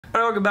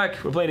Alright, welcome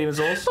back. We're playing Demon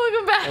Souls.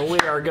 Welcome back. And we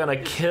are gonna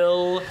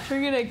kill.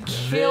 We're gonna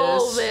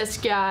kill this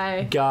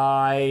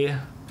guy.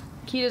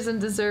 He doesn't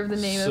deserve the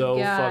name of guy. So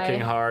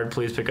fucking hard.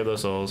 Please pick up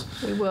those souls.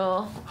 We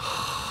will.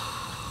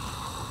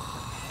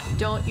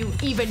 Don't you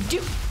even do.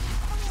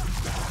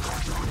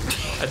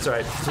 That's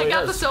right. That's I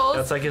got the souls.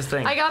 That's like his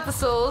thing. I got the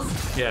souls.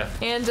 Yeah.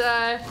 And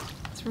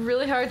it's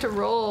really hard to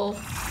roll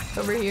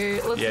over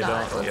here. Let's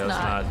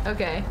not.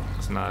 Okay.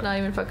 Let's not. Not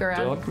even fuck around.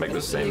 Don't make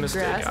the same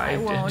mistake I did.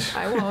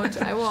 I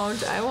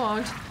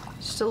won't.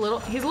 Just a little.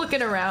 He's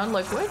looking around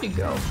like, where'd you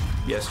go?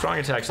 Yeah, strong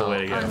attack's the way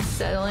to go.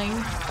 Unsettling.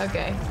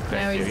 Okay.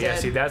 Now he's dead. Yeah,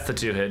 see, that's the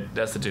two-hit.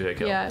 That's the two-hit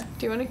kill. Yeah.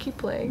 Do you want to keep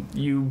playing?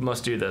 You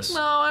must do this.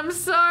 No, I'm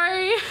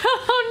sorry.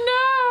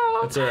 Oh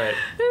no. That's alright.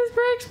 This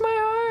breaks my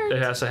heart.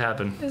 It has to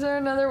happen. Is there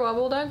another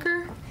wobble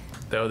dunker?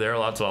 Though there are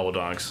lots of wobble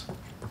donks,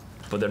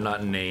 but they're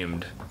not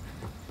named.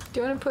 Do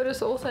you want to put a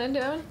soul sign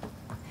down?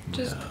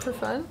 Just for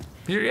fun?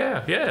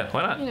 Yeah,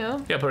 why not? You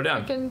know? Yeah, put it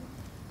down.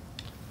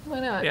 Why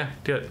not? Yeah,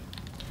 do it.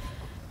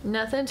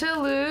 Nothing to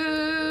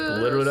lose.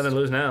 Literally nothing to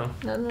lose now.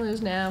 Nothing to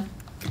lose now.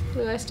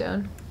 Blue eye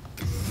stone.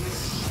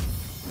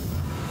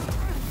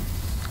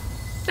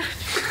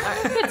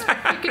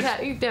 Alright,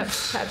 you could have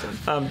some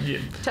time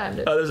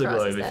to there's a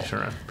glow if process you that. turn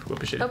around.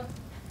 Whoop a shit. Oh,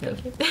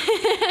 thank you.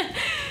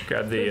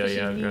 Grab the,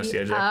 grab the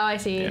edge there. Oh, I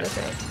see. Yeah. That's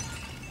right.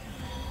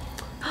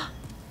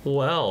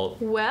 Well.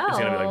 It's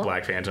gonna be like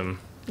Black Phantom.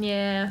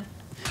 Yeah.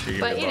 So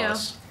but, you know,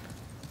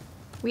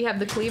 we have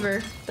the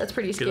cleaver. That's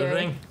pretty scary. Get the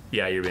thing?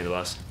 Yeah, you're being the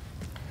boss.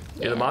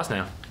 Yeah. You're the boss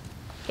now.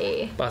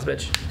 Hey. Boss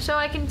bitch. So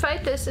I can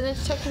fight this, and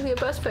it's technically a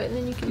boss fight, and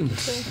then you can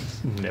play.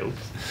 Nope.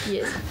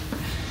 Yes.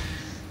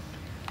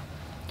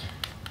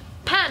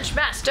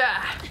 Panchmaster!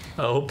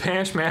 Oh,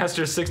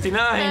 Panchmaster69!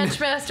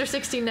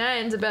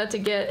 Panchmaster69's about to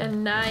get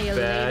annihilated.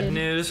 Bad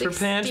news for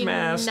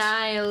Panchmaster.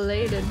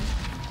 Annihilated.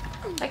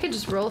 I could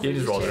just roll through You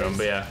just roll through chairs.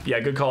 them, but yeah,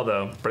 good call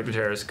though. Break the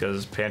chairs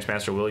because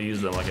Panchmaster will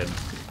use them like a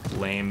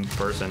lame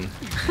person.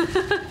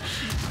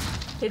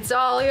 It's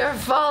all your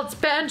fault,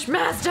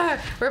 Panchmaster!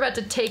 We're about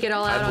to take it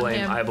all out on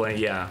him. I blame,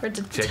 yeah. We're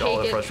to take all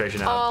the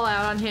frustration out. All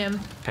out on him.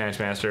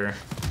 Panchmaster.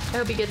 I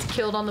hope he gets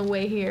killed on the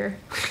way here.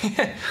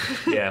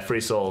 Yeah,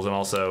 free souls and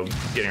also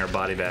getting our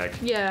body back.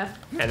 Yeah.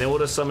 And then we'll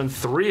just summon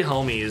 3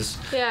 homies.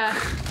 Yeah.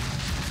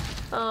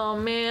 Oh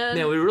man.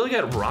 Yeah, we really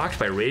got rocked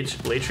by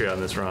Latria on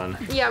this run.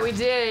 Yeah, we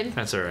did.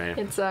 That's alright.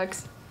 It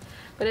sucks.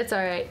 But it's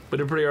alright. But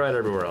it's pretty alright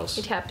everywhere else.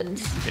 It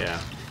happens. Yeah.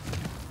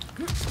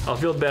 I'll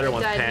feel better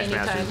once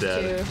Panchmaster's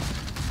dead.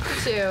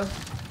 Too.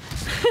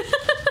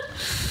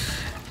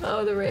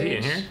 Oh, the rage. Is he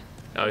in here?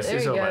 Oh, he's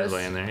still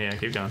laying there. Yeah,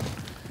 keep going.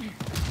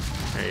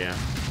 There you go.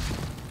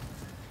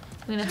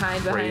 I'm gonna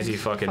hide behind Crazy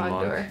fucking fog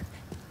monk. door.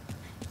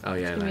 Oh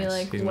yeah, He's nice.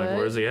 like, He's what? like,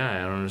 where's the guy?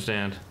 I don't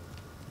understand.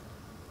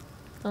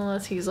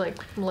 Unless he's like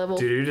level.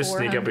 Dude, you just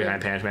sneak up 400.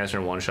 behind Panchmaster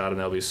and one shot, and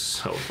that'll be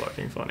so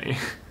fucking funny.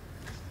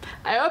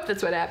 I hope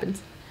that's what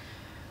happens.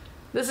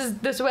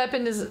 This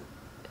weapon is.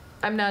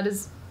 I'm not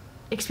as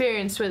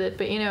experienced with it,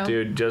 but you know.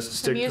 Dude, just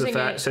stick to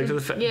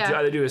the Yeah.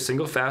 Either do a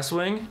single fast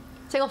swing.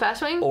 Single fast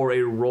swing. Or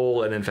a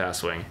roll and then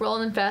fast swing. Roll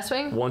and then fast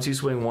swing. Once you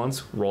swing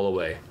once, roll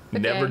away. Okay.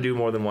 Never do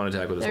more than one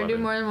attack with this weapon. Never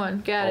do more than one.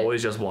 Got it.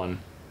 Always just one.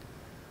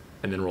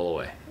 And then roll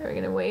away. Are we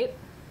gonna wait?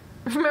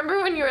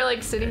 Remember when you were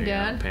like sitting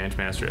down?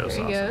 Panchmaster, that was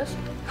There he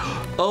awesome.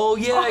 goes. Oh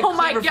yeah! Oh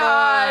my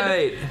god!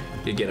 Fight.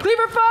 You get him.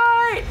 Cleaver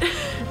fight!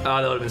 Oh,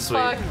 that would have been sweet.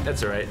 Fuck.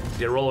 That's alright.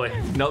 Yeah, roll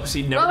away. Nope,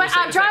 see, never. Oh, wait,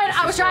 I'm trying.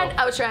 I was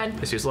trying.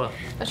 It's too slow. I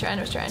was trying.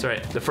 It's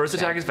alright. The first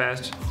attack is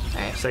fast.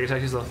 Alright. Second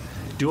attack is slow.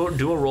 Do a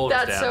roll and a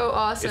stab. That's so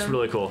awesome. It's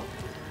really cool.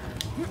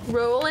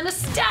 Roll and a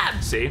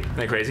stab. See? Isn't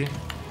that crazy?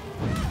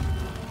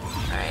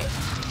 Alright.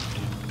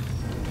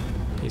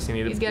 He's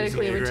got a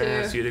cleaver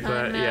too.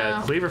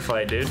 Yeah, cleaver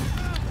fight, dude.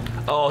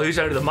 Oh, he's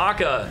trying to do the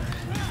Maka.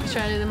 He's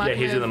trying to do the Maka. Yeah,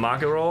 he's doing the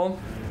Maka roll.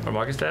 Or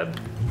Maka stab.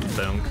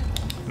 Bonk.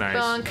 Nice.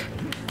 Bonk.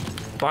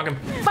 Bonk him.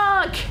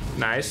 Bonk.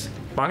 Nice.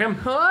 Bonk him.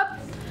 Up.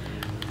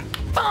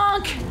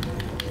 Bonk.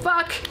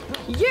 Fuck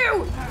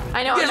you.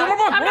 I know. Yes, I'm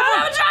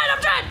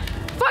trying.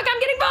 Fuck, I'm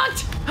getting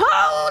bonked.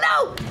 Oh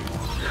no.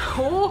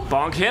 Oh.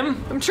 Bonk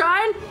him. I'm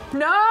trying.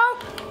 No.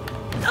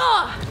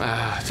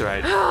 That's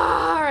alright.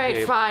 Alright,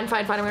 Yeah. fine.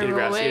 I'm gonna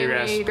roll away. Eat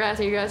grass. Eat your grass,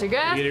 he's your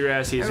Everybody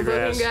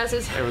grass. eating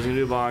grasses. Everyone's gonna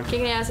do a bonk.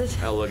 Kicking asses.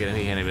 Oh, look at him.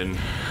 He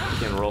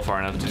can't roll far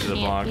enough to do the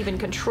bonk. Can't even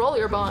control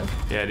your bonk.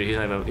 Yeah, dude, he's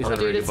not a Dude, very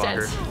good it's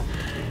bonker. tense.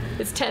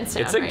 It's tense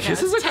down right now.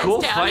 This is a Tense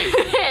cool down. fight.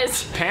 It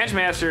is.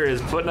 Panchmaster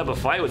is putting up a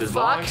fight with his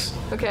bonks.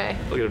 Okay.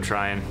 Look at him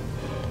trying.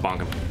 Bonk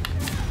him.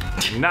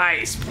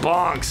 Nice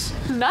bonks.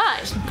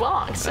 Nice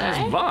bonks, Nice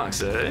eh?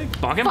 bonks, eh?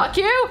 Bonk him. Fuck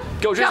you.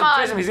 Go,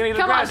 chase him. He's gonna eat the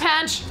Come on, grass.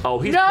 Panch. Oh,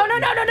 he's No. you Oh, on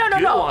that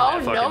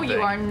no, fucking you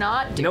thing. are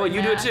not doing that. You know what?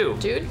 You do it too.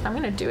 Dude, I'm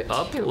gonna do it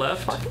Up, too.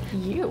 left. Fuck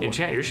you.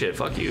 Enchant your shit.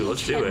 Fuck you.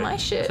 Let's do Enchant it. my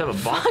shit. Let's have a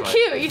bonk Fuck fight.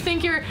 you. You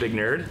think you're Big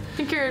nerd.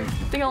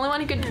 the only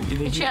one who could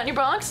enchant your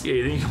bonks? Yeah,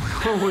 you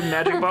think with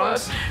magic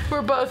bonks?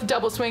 We're both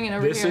double swinging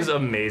over This here. is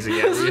amazing.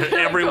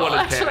 Everyone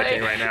is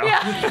panicking right now.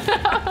 Yeah.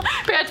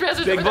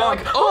 Panchmaster's Big over there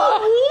bonk. like, Oh,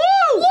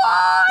 woo!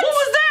 what? What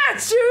was that?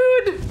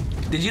 Dude.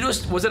 Did you do?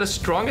 Was it a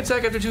strong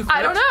attack after 2 flips?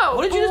 I don't know.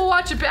 What did you? We'll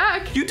watch it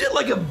back. You did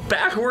like a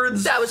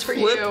backwards. That was for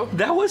flip. you.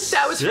 That was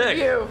That was sick.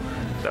 for you.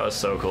 That was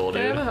so cool,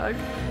 dude. Can I have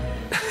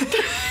a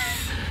hug?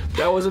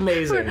 That was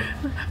amazing.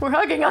 We're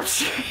hugging on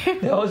stream.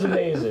 That was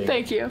amazing.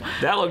 Thank you.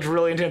 That looked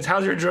really intense.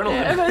 How's your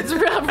adrenaline? It's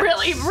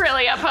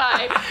really up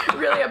high.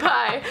 Really up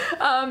high.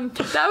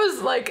 That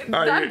was like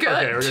not good.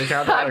 Okay, we're gonna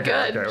count that. Not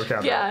good. Okay, we're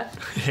counting. Yeah.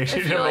 You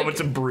need a moment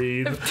to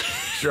breathe.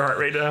 Your heart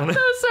rate down. That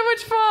was so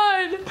much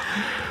fun.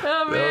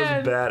 Oh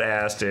man. That was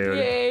badass, dude.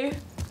 Yay.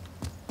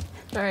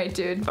 All right,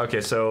 dude. Okay,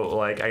 so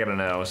like I gotta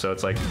know. So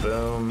it's like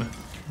boom.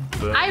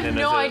 Boom, I have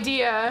no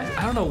idea.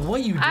 I don't know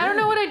what you did. I don't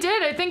know what I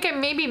did. I think I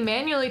maybe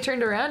manually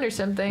turned around or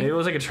something. Maybe it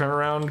was like a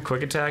turnaround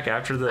quick attack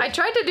after the. I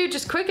tried to do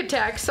just quick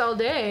attacks all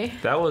day.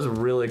 That was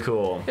really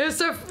cool. It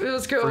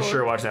was cool. For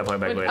sure, watching that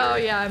playback later. Oh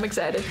yeah, I'm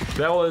excited.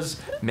 That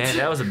was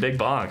that was a big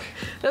bonk.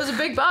 That was a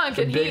big bonk,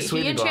 and big,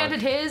 he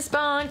enchanted bonk. his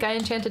bonk. I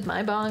enchanted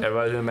my bonk.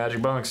 Everybody's doing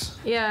magic bonks.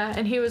 Yeah,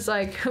 and he was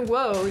like,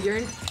 "Whoa,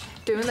 you're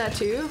doing that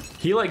too?"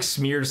 He like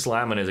smeared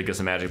slime on his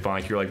against a magic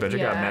bonk. You're like, but you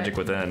got magic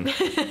within.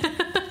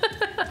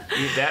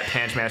 Eat that,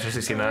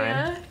 Panchmaster69.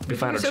 Yeah. We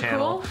find our so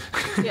channel.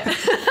 Cool. Yeah.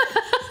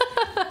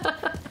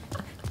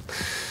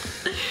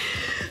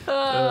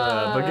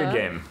 But good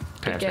game,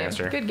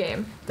 Panchmaster. Good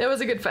game. That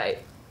was a good fight.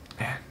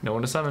 No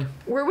one to summon.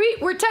 We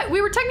were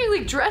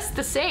technically dressed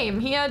the same.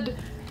 He had.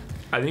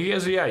 I think you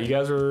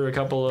guys were a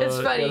couple of. It's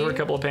funny. You guys were a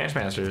couple of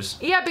Panchmasters.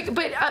 Yeah, but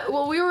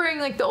well, we were wearing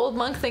like the old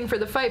monk thing for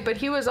the fight, but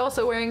he was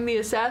also wearing the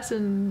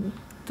assassin,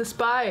 the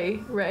spy,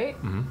 right?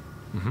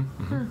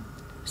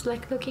 It's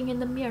like looking in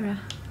the mirror.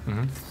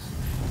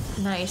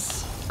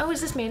 Nice. Oh,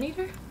 is this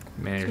man-eater?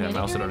 Man-eater time. I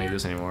also don't need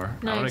this anymore.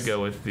 Nice. I'm gonna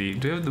go with the.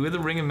 Do we have the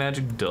Ring of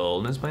Magic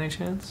Dullness by any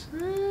chance?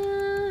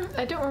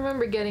 I don't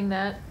remember getting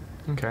that.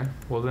 Okay.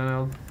 Well, then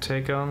I'll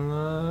take on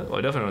the. Well,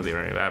 I definitely want the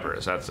Ring of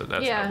Avarice. That's a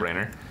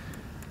no-brainer.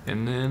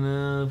 And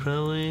then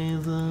probably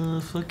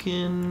the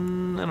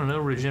fucking I don't know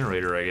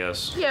Regenerator, I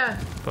guess. Yeah.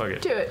 Fuck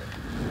it. Do it.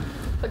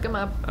 Look him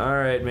up. All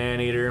right,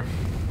 Man-eater.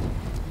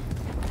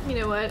 You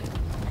know what?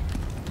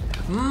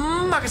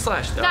 Market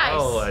Slash. Nice.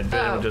 Oh, I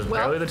did just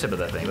well, barely the tip of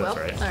that thing. Well,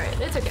 That's right. all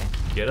right, it's okay.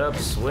 Get up,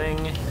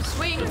 swing.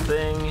 Swing. The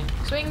thing.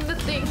 Swing the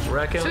thing.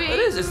 Wreck him. Swing It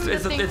is.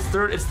 It's the thing. the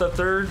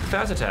third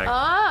fast attack.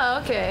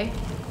 Ah, okay.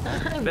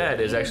 That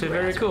is actually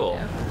very cool.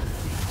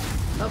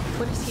 Oh,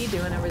 what is he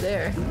doing over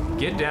there?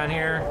 Get down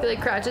here. He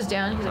like crouches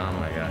down. He's like, Oh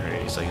my god,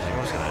 he's like,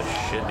 I'm just gonna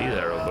shit these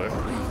out real quick.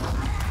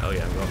 Oh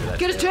yeah, I'm going for that.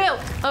 get his tail.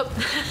 tail.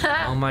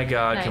 Oh. Oh my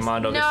god, Nice. come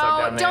on, don't get stuck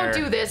down there. No,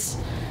 don't do this.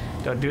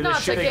 Don't do this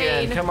Not shit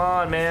again. again. Come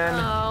on, man.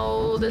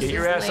 Oh, this Get is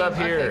your ass lame. up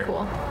here. Okay,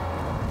 cool.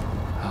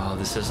 Oh,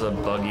 this is the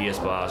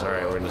buggiest boss. All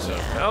right, we're in this.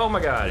 Oh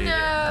my god. No.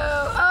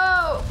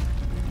 Oh.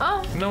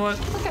 Oh. You know what?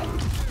 Okay.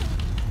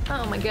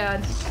 Oh my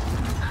god.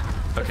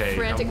 Okay,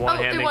 Frantic. I'm Oh,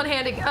 one-handing. the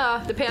one-handing.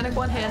 The panic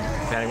one hand.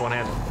 Panic one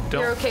hand.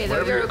 Don't, You're okay, though.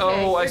 whatever You're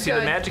okay. Oh, I You're see. The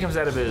good. magic comes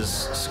out of his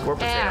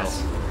scorpion Ass.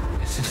 tail.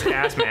 It's his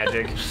ass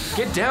magic.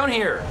 Get down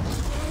here.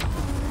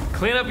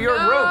 Clean up your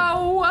room.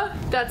 No.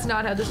 That's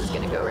not how this is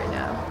gonna go right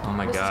now. Oh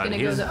my This is god. gonna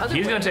go the other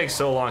He's way. gonna take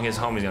so long. His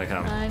homie's gonna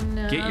come. I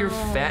know. Get your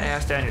fat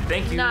ass down here.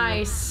 Thank you.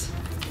 Nice.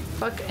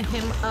 Fuck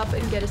him up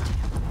and get his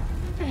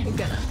tail. You're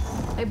gonna.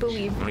 I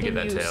believe gonna in get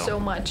that you tail. so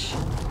much.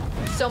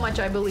 So much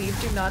I believe.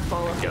 Do not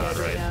fall off the God,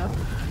 bed right right. now.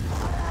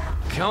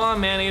 Come on,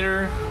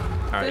 man-eater.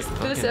 All right, This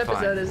fucking episode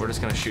fine. is We're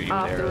just gonna shoot you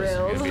off with the arrows.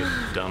 You're rails. gonna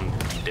be a dumb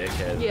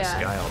dickhead in the Yeah.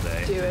 sky all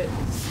day. Do it.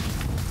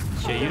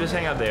 Yeah, you just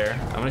hang out there.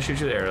 I'm gonna shoot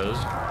you with arrows.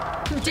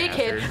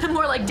 Dickhead. Bastard.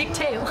 More like dick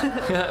tail.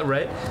 Yeah,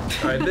 right?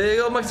 All right, big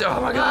old monkey.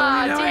 Oh my god.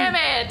 Ah, what are you doing? damn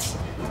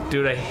it.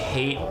 Dude, I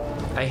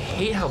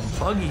hate how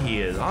buggy he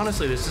is.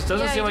 Honestly, this just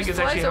doesn't Yeah, seem he like just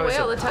it's actually flies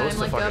how away it's all the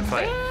supposed time to like fucking a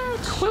fight.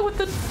 bitch. Quit with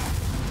the.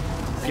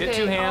 Get Okay,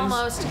 2 hands.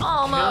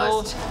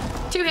 Almost.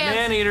 2 hands.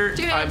 Man-eater.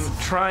 2 hands. I'm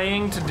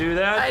trying to do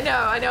that. I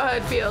know how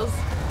it feels.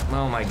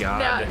 Oh my god.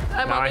 Now,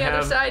 I'm Now on I the other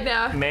have side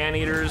now.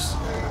 Man-eaters. Oh,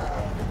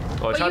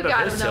 I Oh, you chopped up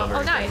got his him tail though.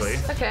 very Oh,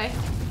 nice. quickly. Okay.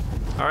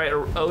 All right,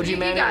 OG You got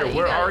Man-eater, it, you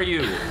where got are it.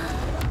 you?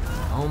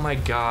 Oh my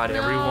god,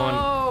 No, everyone.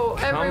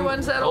 Come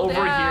everyone settle over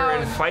here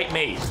down. and fight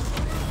me.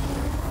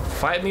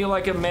 Fight me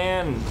like a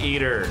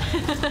man-eater.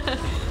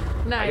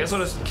 Nice. I guess I'll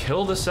just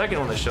kill the second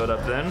one that showed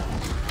up then.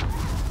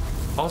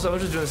 Also, I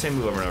was just doing the same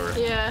move over and over.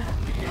 Yeah.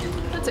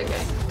 That's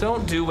okay.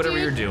 Don't do whatever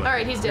you're doing. All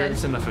right, he's dead.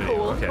 It's enough of you.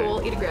 Cool, Okay.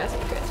 cool. Eat a grass,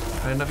 eat a grass.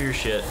 I had enough of your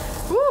shit.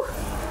 Woo!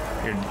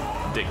 Your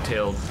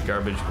dick-tailed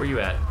garbage. Where you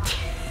at?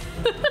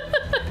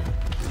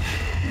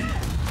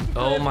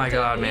 Oh my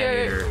god,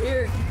 man-eater.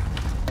 Your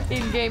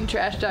in-game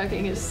trash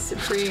talking is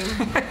supreme.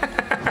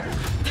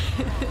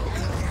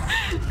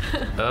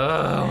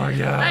 Oh my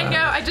god. I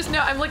know. I just know.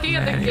 I'm looking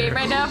at the game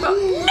right now, but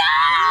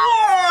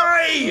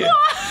Why?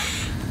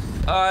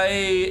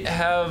 I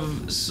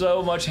have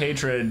so much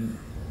hatred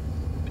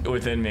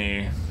within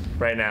me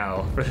right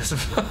now for this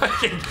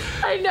fucking.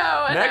 I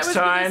know. And Next I was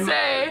time, gonna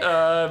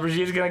say,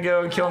 Brigitte's gonna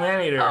go and kill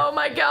Man-eater. oh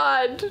my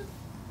god.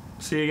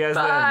 See you guys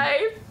then.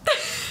 Bye.